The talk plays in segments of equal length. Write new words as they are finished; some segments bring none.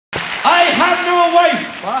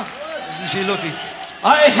What? Isn't she lucky?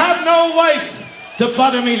 I have no wife to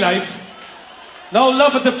bother me life. No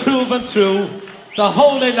lover to prove untrue. The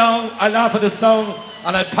whole day long I laugh at the song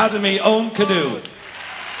and I paddle me own canoe.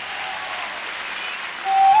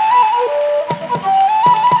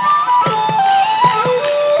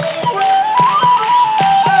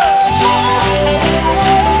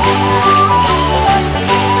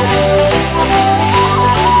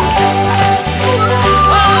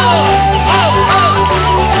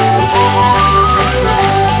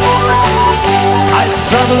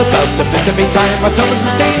 Travel about a bit of me time, my troubles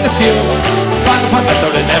have seen a few. Found a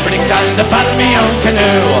better in every kind to paddle me own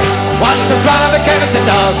canoe. Once this round I came to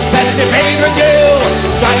dog, let's see me with you.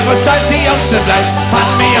 Drive beside the ocean black,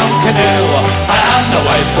 paddle me own canoe. I have no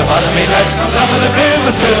wife to bother me like I'm loving a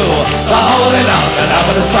river too. The whole day long and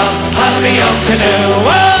out of the sun, paddle me own canoe.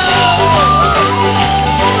 Whoa!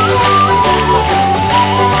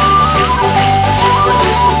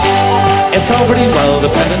 It's all pretty well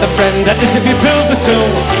depending on the friend, that is if you prove the two.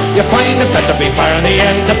 You find it better be far in the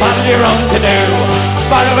end to paddle your own canoe.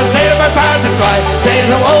 But I was there my part to cry, days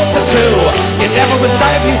are old and true. You never would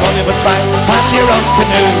sigh if you only would try, paddle your own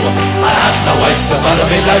canoe. I have no wife to bother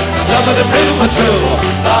me life, love it to prove it true.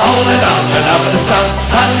 The whole it on and love of the sun,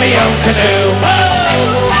 paddle me own canoe. Whoa!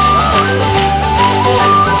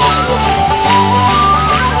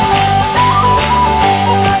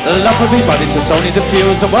 Love for everybody, just only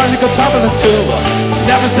diffuse the world you go traveling to.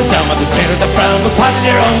 Never sit down with the pain of the frown, but paddle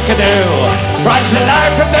your own canoe. Rise the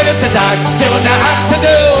light from day to dark, do what you have to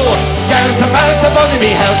do. Girls about to bother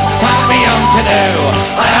me help, paddle me own canoe.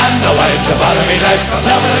 I have no wife to bother me like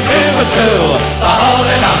love and groove or true. The whole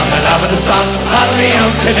day long, the love of the sun, paddle me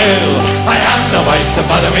own canoe. I have no wife to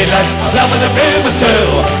bother me like love and groove or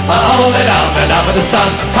true. The whole day long, the love of the sun,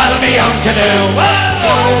 paddle me own canoe. Whoa!